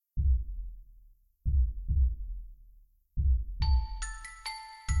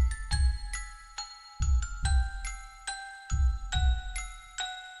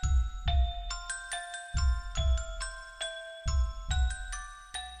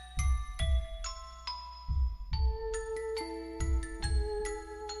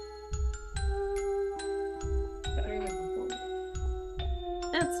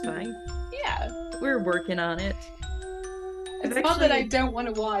fine. Yeah. We're working on it. It's not that I don't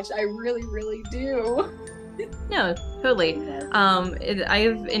want to watch. I really, really do. No, totally. Yeah.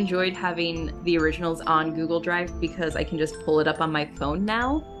 I've enjoyed having the originals on Google Drive because I can just pull it up on my phone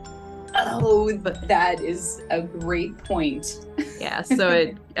now. Oh, But that is a great point. yeah,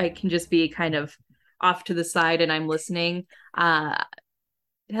 I can just be kind of off to the side and I'm listening. Uh,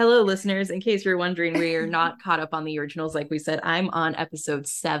 Hello, listeners. In case you're wondering, we are not caught up on the originals. Like we said, I'm on episode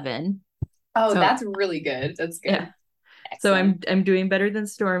 7. Oh, So that's really good. That's yeah, good. so Excellent. I'm doing better than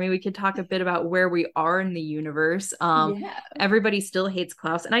Stormy. We could talk a bit about where we are in the universe. Yeah. Everybody still hates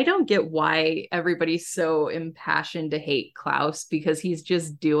Klaus, and I don't get why everybody's so impassioned to hate Klaus because he's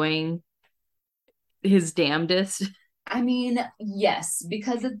just doing his damnedest. I mean, yes,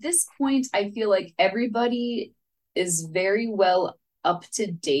 because at this point, I feel like everybody is very well up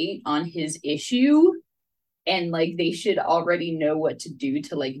to date on his issue and like they should already know what to do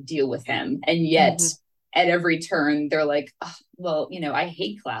to like deal with him. And yet, Mm-hmm. at every turn, they're like, oh, well, I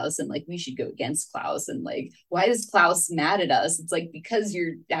hate Klaus and like we should go against Klaus. And like, why is Klaus mad at us? It's like, because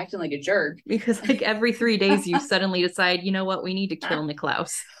you're acting like a jerk. Because like every 3 days, you suddenly decide, you know what, we need to kill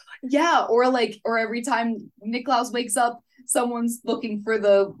Niklaus. Yeah, or every time Niklaus wakes up, someone's looking for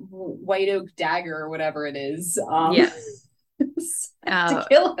the white oak dagger or whatever it is. Yeah. To Uh,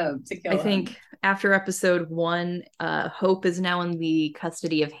 kill him, to I kill him. think after episode 1, Hope is now in the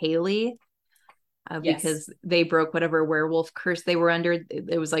custody of Haley. Yes. Because they broke whatever werewolf curse they were under.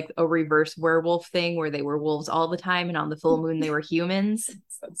 It was like a reverse werewolf thing where they were wolves all the time, and on the full moon they were humans.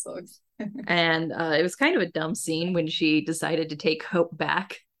 That sucks. And it was kind of a dumb scene when she decided to take Hope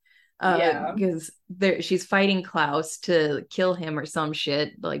back Yeah. because she's fighting Klaus to kill him or some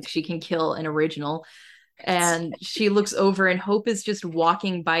shit. Like she can kill an original. And she looks over, and Hope is just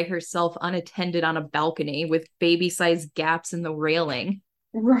walking by herself unattended on a balcony with baby sized gaps in the railing.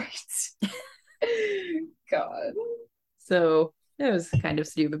 Right. God. So it was kind of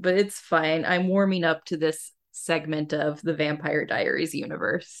stupid, but it's fine. I'm warming up to this segment of the Vampire Diaries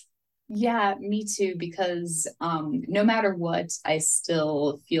universe. Yeah, me too, because no matter what, I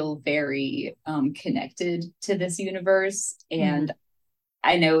still feel very connected to this universe. And Mm-hmm.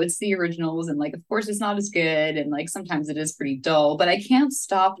 I know it's the originals, and like, of course, it's not as good, and like sometimes it is pretty dull, but I can't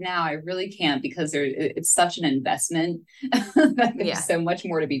stop now. I really can't because it's such an investment that Yeah. there's so much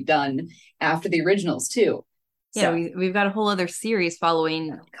more to be done after the originals, too. Yeah, So, we've got a whole other series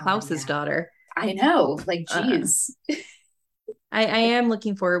following oh God, Klaus's yeah. daughter. I know, like, Uh, geez. I am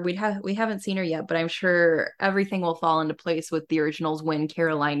looking forward. We haven't seen her yet, but I'm sure everything will fall into place with the originals when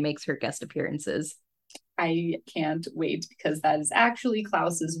Caroline makes her guest appearances. I can't wait because that is actually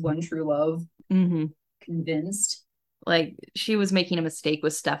Klaus's one true love. Mm-hmm. Convinced. Like she was making a mistake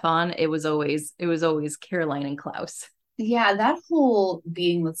with Stefan. It was always Caroline and Klaus. Yeah, that whole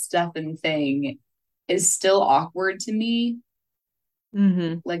being with Stefan thing is still awkward to me,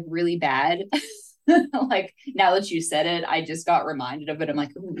 Mm-hmm. like really bad. Like now that you said it, I just got reminded of it. I'm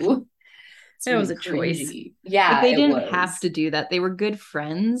like, ooh, it's It was really a choice. cringy. Like Yeah, they it didn't have was. to do that. They were good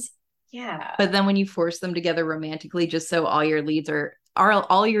friends. But Yeah, then when you force them together romantically, just so all your leads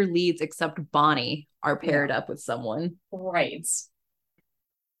except Bonnie are yeah, paired up with someone. right.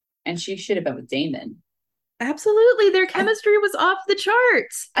 And she should have been with Damon. Absolutely, their I chemistry was off the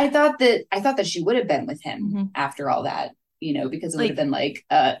charts. I thought that she would have been with him Mm-hmm. after all that, because it would have Like, been like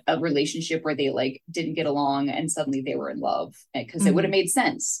a relationship where they like didn't get along and suddenly they were in love because it would have mm-hmm. made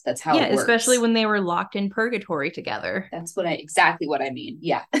sense. That's how Yeah, it especially works. when they were locked in purgatory together. That's exactly what I mean.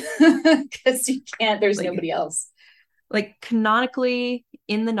 Yeah, because you can't. There's Like, nobody else. canonically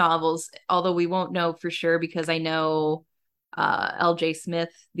in the novels, although we won't know for sure because I know L.J. Smith,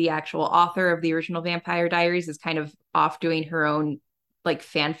 the actual author of the original Vampire Diaries, is kind of off doing her own like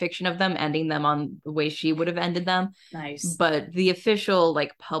fan fiction of them, ending them on the way she would have ended them. Nice. But the official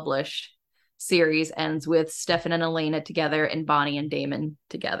like published series ends with Stefan and Elena together and Bonnie and Damon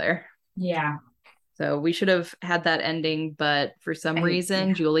together. Yeah. So we should have had that ending, but for some reason,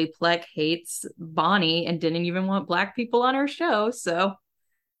 Yeah, Julie Plec hates Bonnie and didn't even want black people on her show. So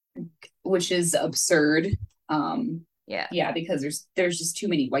which is absurd. yeah, Yeah, because there's just too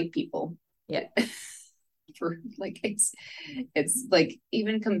many white people. yeah, For like it's like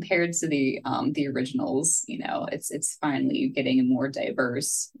even compared to the originals, it's finally getting more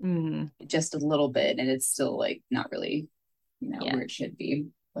diverse mm, just a little bit, and it's still like not really yeah, where it should be.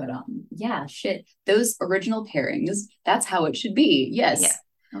 But yeah, shit, those original pairings, that's how it should be. yeah. Yes.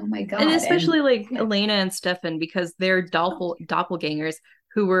 Oh my And god. And especially like yeah, Elena and Stefan because they're doppelgangers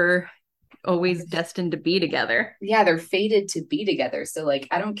who were always destined to be together. yeah, they're fated to be together. So like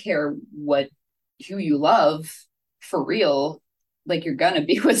I don't care who you love for real. like you're gonna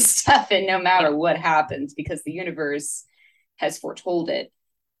be with Stefan no matter what happens because the universe has foretold it.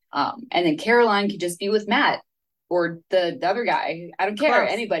 And then Caroline could just be with Matt or the other guy. I don't care,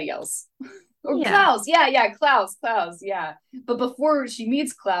 Klaus. anybody else. Or Yeah. Klaus. Yeah, Klaus. Yeah. But before she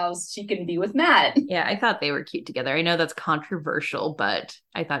meets Klaus, she can be with Matt. Yeah, I thought they were cute together. I know that's controversial, but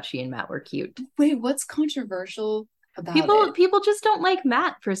I thought she and Matt were cute. Wait, what's controversial about People it? people just don't like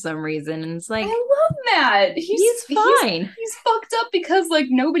Matt for some reason. And it's I like love Matt. he's He's fine. he's fucked up because like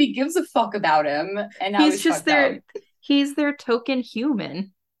nobody gives a fuck about him, and now He's he's just fucked up. their token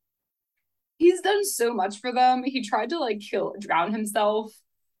human. He's done so much for them. He tried to like drown himself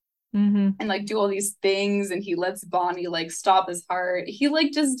Mm-hmm. and like do all these things, and he lets Bonnie like stop his heart. He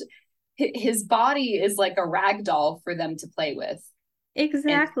like just his body is like a rag doll for them to play with, and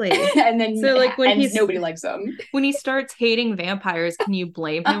Exactly. and then So like and nobody likes him. when he starts hating vampires, can you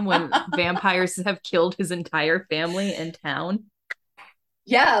blame him when vampires have killed his entire family and town?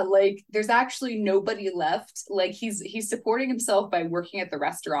 Yeah, like there's actually nobody left. Like he's supporting himself by working at the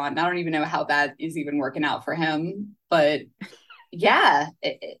restaurant. I don't even know how that is even working out for him, but yeah.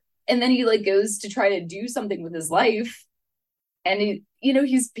 And then he like goes to try to do something with his life, and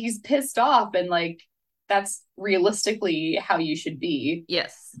he's pissed off, and like that's realistically how you should be.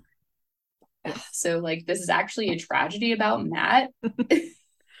 Yes. Yes. So like this is actually a tragedy about Matt.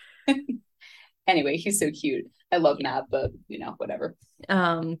 Anyway, he's so cute. I love Matt, but whatever.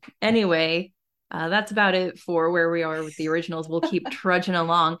 Anyway, that's about it for where we are with the originals. We'll keep trudging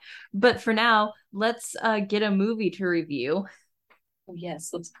along. But for now, let's get a movie to review. Oh, yes,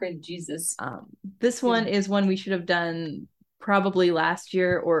 let's pray to Jesus. This one is one we should have done probably last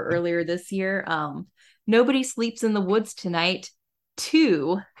year or earlier this year. Nobody Sleeps in the Woods Tonight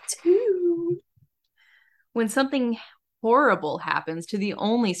 2. When something horrible happens to the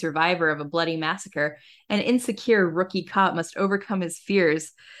only survivor of a bloody massacre, an insecure rookie cop must overcome his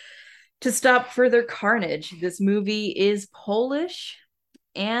fears to stop further carnage. This movie is Polish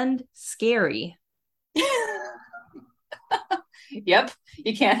and scary. Yep,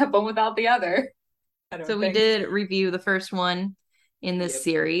 you can't have one without the other. So we did review the first one in this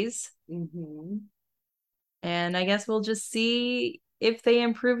series. Mm-hmm. And I guess we'll just see if they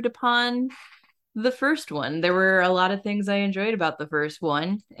improved upon the first one. There were a lot of things I enjoyed about the first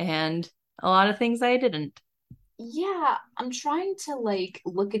one and a lot of things I didn't. Yeah, I'm trying to like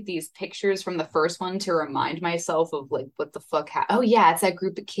look at these pictures from the first one to remind myself of like what the fuck oh yeah, it's that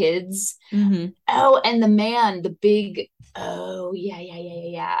group of kids. Mm-hmm. Oh, and the man, the big oh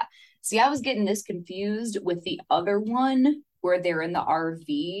yeah. See, I was getting this confused with the other one where they're in the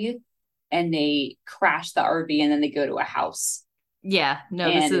RV and they crash the RV and then they go to a house. Yeah, no,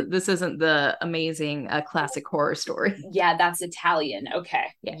 And this isn't the amazing classic horror story. yeah, that's Italian. Okay.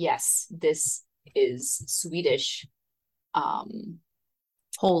 Yeah. Yes, this is Swedish.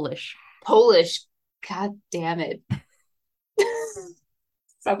 Polish. God damn it.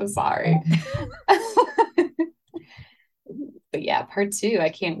 So sorry. But yeah, part 2, I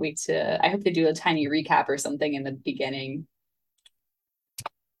can't wait I hope they do a tiny recap or something in the beginning.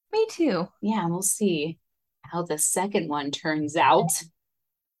 Me too. Yeah, we'll see how the second one turns out.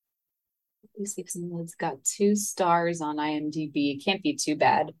 Sleeps in the Woods got 2 stars on IMDb. Can't be too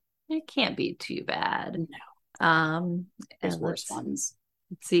bad. It can't be too bad. No. There's worse ones.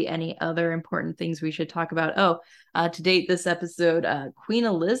 Let's see any other important things we should talk about. To date this episode, Queen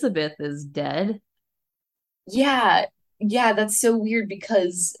Elizabeth is dead. Yeah, that's so weird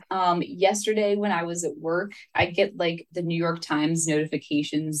because yesterday when I was at work, I get like the New York Times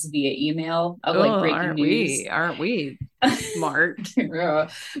notifications via email of like breaking news. Aren't we smart? Well,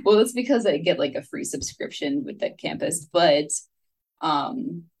 that's because I get like a free subscription with the campus, but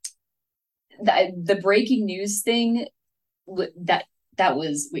the breaking news thing that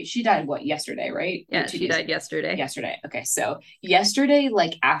was she died yesterday, right? Yeah, she died yesterday. Okay, so yesterday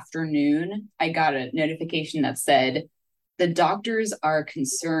like afternoon I got a notification that said the doctors are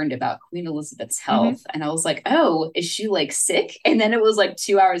concerned about Queen Elizabeth's health. Mm-hmm. And I was like, oh, is she like sick? And then it was like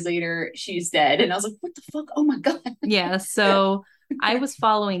 2 hours later, she's dead. And I was like, what the fuck? Oh my God. Yeah. So I was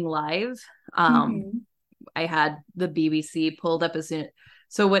following live. I had the BBC pulled up as soon.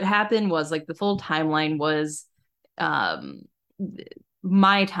 So what happened was like the full timeline was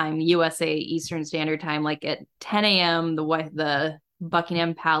my time, USA Eastern Standard Time, like at 10 a.m., the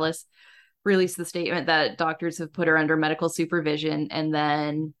Buckingham Palace released the statement that doctors have put her under medical supervision. And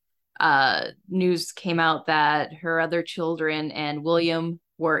then news came out that her other children and William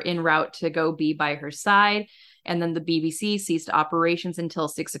were en route to go be by her side. And then the BBC ceased operations until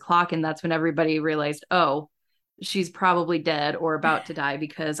 6 o'clock. And that's when everybody realized, oh, she's probably dead or about to die,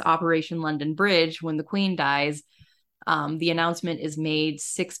 because Operation London Bridge, when the Queen dies, The announcement is made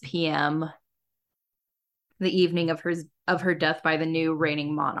 6 p.m. the evening of her death by the new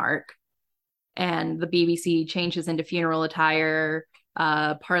reigning monarch. And the BBC changes into funeral attire.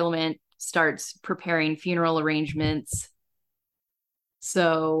 Parliament starts preparing funeral arrangements.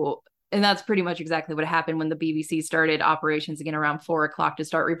 So, and that's pretty much exactly what happened when the BBC started operations again around 4 o'clock to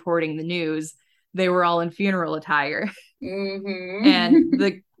start reporting the news. They were all in funeral attire. Mm-hmm. And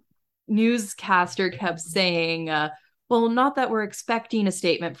the newscaster kept saying, well, not that we're expecting a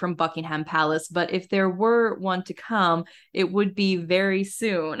statement from Buckingham Palace, but if there were one to come, it would be very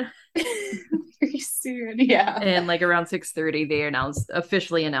soon. Very soon, yeah. And like around 6:30, they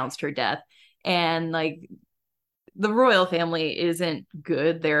officially announced her death. And like the royal family isn't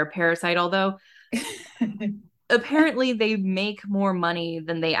good. They're a parasite, although apparently they make more money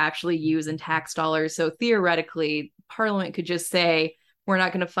than they actually use in tax dollars. So theoretically, Parliament could just say, we're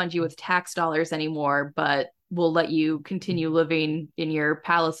not going to fund you with tax dollars anymore, but we'll let you continue living in your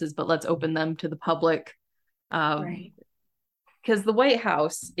palaces, but let's open them to the public. Right. Because the White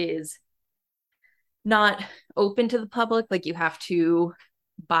House is not open to the public. Like you have to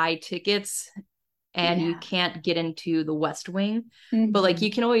buy tickets and you can't get into the West Wing. Mm-hmm. But like you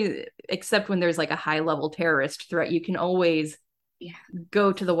can always, except when there's like a high level terrorist threat, you can always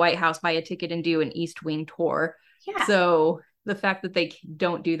go to the White House, buy a ticket, and do an East Wing tour. Yeah. So the fact that they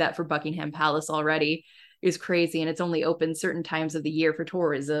don't do that for Buckingham Palace already is crazy, and it's only open certain times of the year for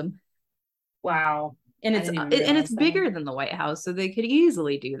tourism. Wow. And it's bigger than the White House, so they could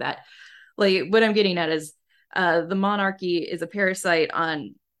easily do that. Like what I'm getting at is the monarchy is a parasite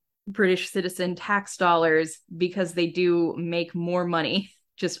on British citizen tax dollars because they do make more money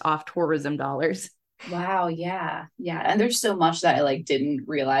just off tourism dollars. Wow, yeah. And there's so much that I like didn't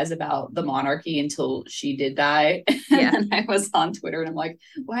realize about the monarchy until she did die. Yeah. And I was on Twitter and I'm like,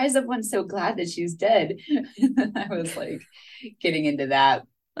 why is everyone so glad that she's dead? And I was like getting into that.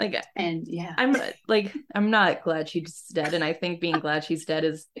 Like, and yeah. I'm not glad she's dead. And I think being glad she's dead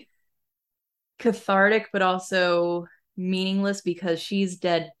is cathartic, but also meaningless because she's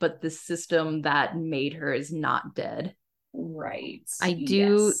dead, but the system that made her is not dead. Right. I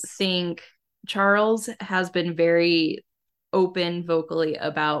do think Charles has been very open vocally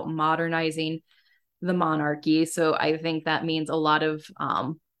about modernizing the monarchy. So I think that means a lot of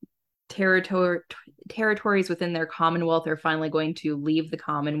territories within their Commonwealth are finally going to leave the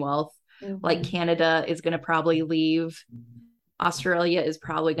Commonwealth. Mm-hmm. Like Canada is going to probably leave. Australia is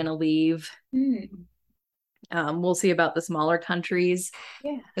probably going to leave. We'll see about the smaller countries.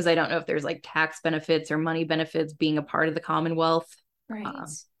 Yeah. Because I don't know if there's like tax benefits or money benefits being a part of the Commonwealth. Right.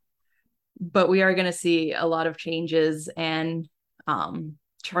 But we are going to see a lot of changes. And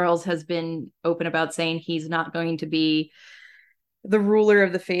Charles has been open about saying he's not going to be the ruler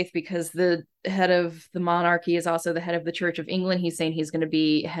of the faith because the head of the monarchy is also the head of the Church of England. He's saying he's going to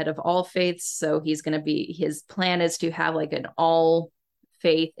be head of all faiths. So he's going to be, his plan is to have like an all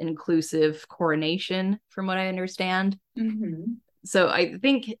faith inclusive coronation, from what I understand. Mm-hmm. So I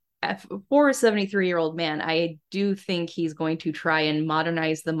think for a 73-year-old man, I do think he's going to try and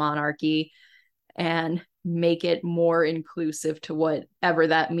modernize the monarchy and make it more inclusive to whatever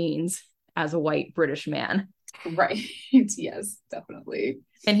that means as a white British man. Right. Yes, definitely.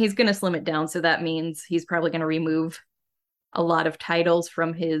 And he's going to slim it down. So that means he's probably going to remove a lot of titles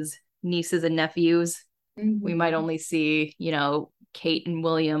from his nieces and nephews. Mm-hmm. We might only see, Kate and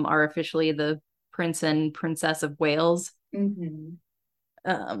William are officially the Prince and Princess of Wales. Mm-hmm.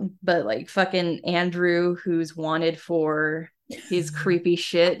 But like fucking Andrew, who's wanted for his creepy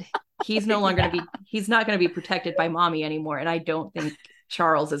shit, he's no longer going to be, he's not going to be protected by mommy anymore. And I don't think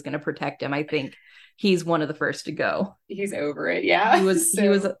Charles is going to protect him. I think he's one of the first to go. He's over it. Yeah.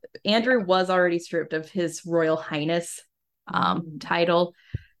 Andrew was already stripped of his Royal Highness title.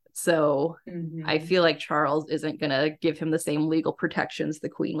 So I feel like Charles isn't going to give him the same legal protections the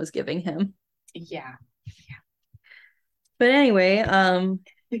Queen was giving him. Yeah. But anyway,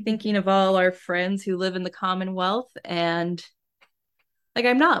 thinking of all our friends who live in the Commonwealth, and like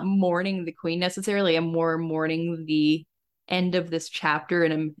I'm not mourning the Queen necessarily. I'm more mourning the end of this chapter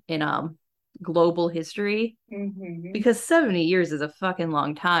in global history, because 70 years is a fucking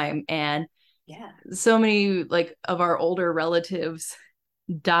long time, and so many like of our older relatives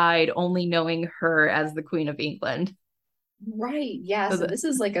died only knowing her as the Queen of England. Right. Yeah. So this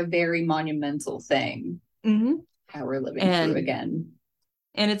is like a very monumental thing that we're living through again.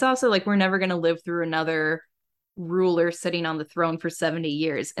 And it's also like we're never going to live through another ruler sitting on the throne for 70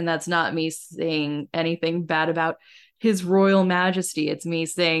 years. And that's not me saying anything bad about His Royal Majesty. It's me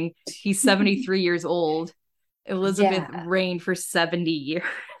saying he's 73 years old. Elizabeth reigned for 70 years.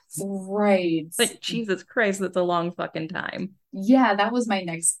 Right. Like, Jesus Christ, that's a long fucking time. Yeah, that was my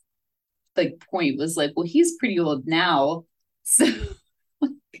next like point was like, well, he's pretty old now. So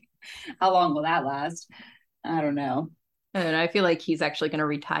how long will that last? I don't know. And I feel like he's actually going to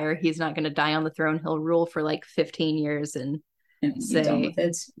retire. He's not going to die on the throne. He'll rule for like 15 years and And be done with say,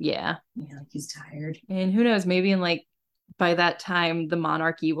 it. yeah. Yeah, like he's tired. And who knows, maybe in like by that time, the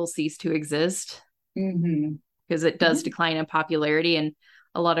monarchy will cease to exist Mm-hmm. because it does Yeah. decline in popularity. And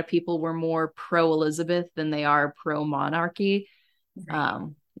a lot of people were more pro Elizabeth than they are pro monarchy, Right.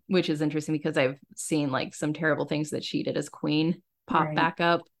 which is interesting because I've seen like some terrible things that she did as queen pop Right. back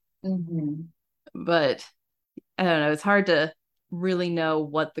up. Mm-hmm. But I don't know, it's hard to really know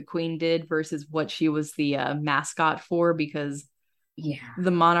what the queen did versus what she was the mascot for because Yeah.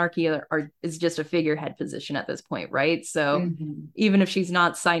 the monarchy is just a figurehead position at this point, right? So Mm-hmm. even if she's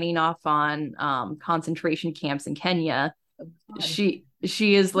not signing off on concentration camps in Kenya, Oh, God. she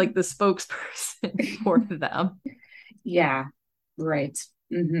is like the spokesperson for them. Yeah. Right.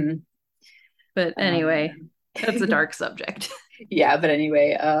 Mm-hmm. But anyway, Um, that's a dark subject. yeah, but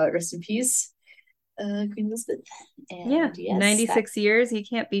anyway, rest in peace, Queen Elizabeth. Yeah, And yes, that 96 years. You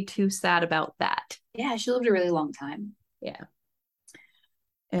can't be too sad about that. yeah, she lived a really long time. Yeah.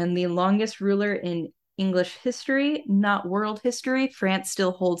 And the longest ruler in English history, not world history. France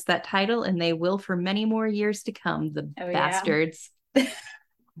still holds that title, and they will for many more years to come, the Oh yeah. bastards.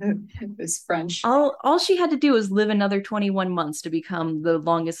 It was French. All she had to do was live another 21 months to become the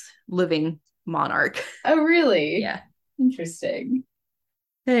longest living monarch. Oh really? Yeah. Interesting.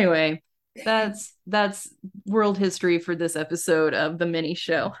 Anyway, that's world history for this episode of the mini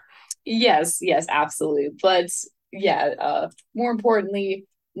show. Yes, yes, absolutely. But yeah, more importantly,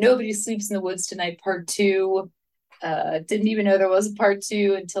 Nobody Sleeps in the Woods Tonight, part two. Didn't even know there was a part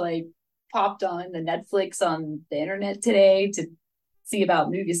two until I popped on the Netflix on the internet today to see about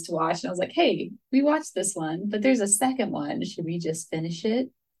movies to watch. And I was like, hey, we watched this one, but there's a second one. Should we just finish it?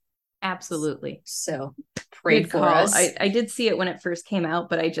 Absolutely. So pray Good for call. us. I did see it when it first came out,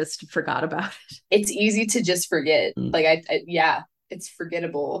 but I just forgot about it. It's easy to just forget. Like yeah, it's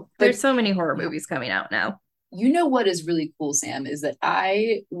forgettable. But There's so many horror movies coming out now. you know what is really cool, Sam, is that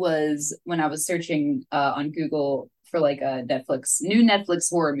I was when I was searching on Google for like a new Netflix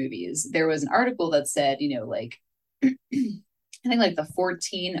horror movies, there was an article that said, like I think like the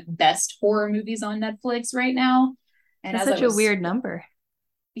 14 best horror movies on Netflix right now. And That's as I such a was weird number.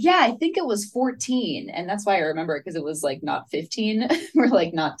 yeah, I think it was 14. And that's why I remember it because it was like not 15 or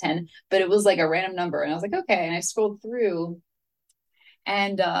like not 10, but it was like a random number. And I was like, okay. And I scrolled through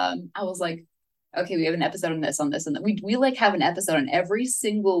and I was like, okay, we have an episode on this. And we like have an episode on every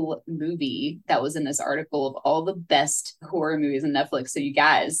single movie that was in this article of all the best horror movies on Netflix. So you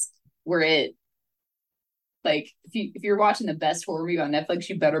guys, we're it. Like if you're watching the best horror movie on Netflix,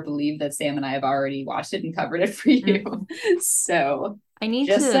 you better believe that Sam and I have already watched it and covered it for you. Mm-hmm. So I need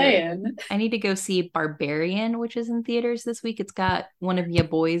just to saying. I need to go see Barbarian, which is in theaters this week. It's got one of your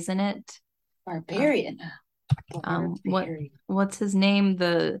boys in it. Barbarian. What's his name?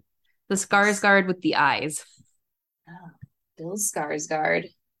 The Skarsgård with the eyes. Oh, Bill Skarsgård.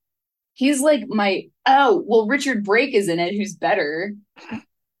 He's like Richard Brake is in it, who's better.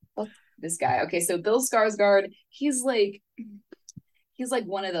 This guy. Okay, so Bill Skarsgård, he's like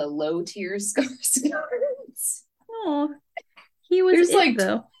one of the low tier Skarsgårds. Oh, he was There's like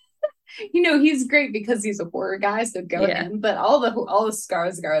though. He's great because he's a horror guy, so go him. But all the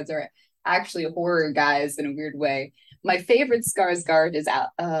Skarsgårds are actually horror guys in a weird way. My favorite Skarsgård is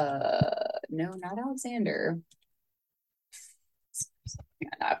no, not Alexander.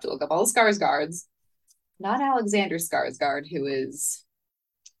 I have to look up all the Skarsgårds. Not Alexander Skarsgård,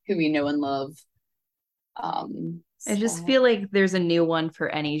 who we know and love. I just feel like there's a new one for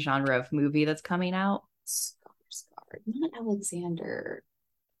any genre of movie that's coming out. Skarsgård, not Alexander.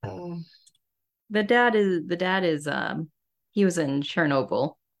 The dad is he was in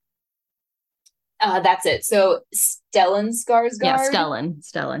Chernobyl. That's it. So Stellan Skarsgård. Yeah,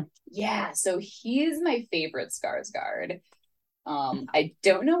 Stellan. Yeah, so he's my favorite Skarsgård. I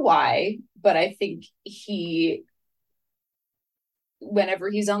don't know why, but I think whenever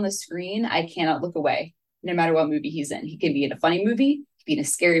he's on the screen, I cannot look away, no matter what movie he's in. He could be in a funny movie, he could be in a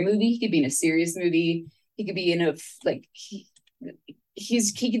scary movie, he could be in a serious movie, he could be in a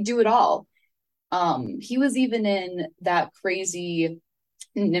he could do it all. He was even in that crazy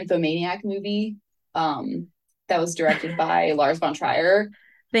Nymphomaniac movie that was directed by Lars von Trier.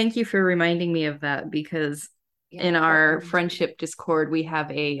 Thank you for reminding me of that because in our friendship Discord, we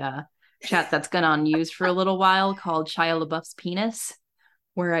have a chat that's gone unused for a little while called Shia LaBeouf's penis,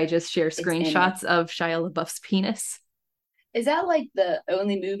 where I just share screenshots of Shia LaBeouf's penis. Is that like the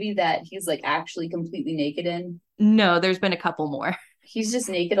only movie that he's like actually completely naked in? No, there's been a couple more. He's just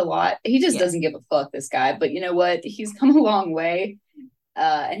naked a lot. He just Yeah. doesn't give a fuck, this guy. But you know what? He's come a long way.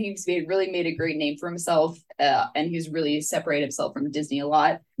 And really made a great name for himself. And he's really separated himself from Disney a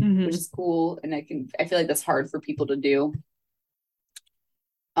lot, which Mm-hmm. is cool. And I feel like that's hard for people to do.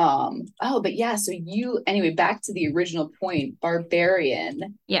 But yeah, so anyway, back to the original point,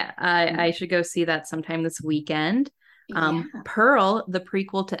 Barbarian. Yeah, I should go see that sometime this weekend. Yeah. Pearl, the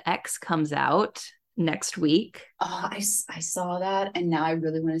prequel to X, comes out next week. Oh, I saw that, and now I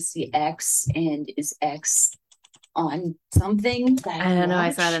really want to see X. And is X on something that I I don't know. I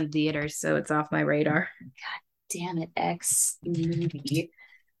saw it watch? in theaters, so it's off my radar. Damn it, X movie.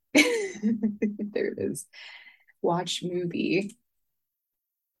 There it is. Watch movie.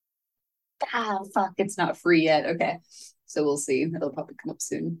 Ah, fuck, it's not free yet. Okay. So we'll see. It'll probably come up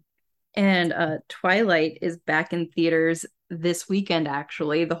soon. And Twilight is back in theaters this weekend,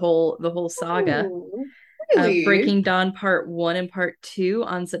 actually, the whole saga. Oh, really? Breaking Dawn Part 1 and Part 2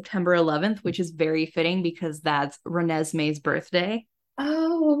 on September 11th, which is very fitting because that's Renesmee's birthday.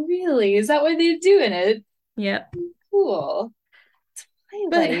 Oh, really? Is that why they're doing it? Yep. Cool.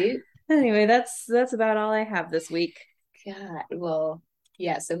 But Twilight. anyway, that's about all I have this week. God, well,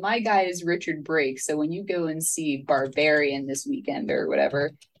 yeah. So my guy is Richard Brake. So when you go and see Barbarian this weekend or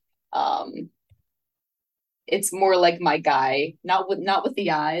whatever, um, it's more like my guy, not with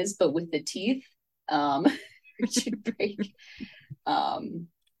the eyes, but with the teeth. Um, Richard Brake.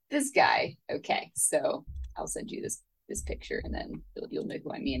 This guy. Okay, so I'll send you this picture, and then you'll know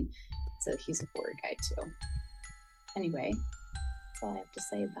who I mean. So he's a horror guy too. Anyway, that's all I have to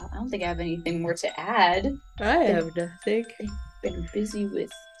say about. I don't think I have anything more to add. I have nothing. Been busy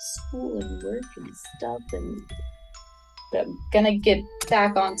with school and work and stuff, and but I'm gonna get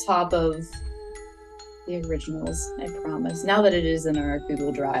back on top of the originals. I promise. Now that it is in our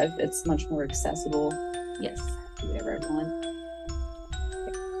Google Drive, it's much more accessible. Yes. Do whatever I want.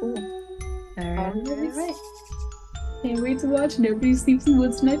 Okay, cool. All right. Can't wait to watch Nobody Sleeps in the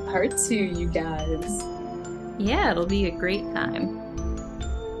Woods Tonight Part 2, you guys. Yeah, it'll be a great time.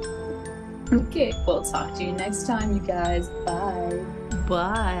 Okay, we'll talk to you next time, you guys. Bye.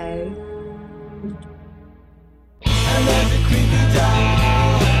 Bye. And every creepy dog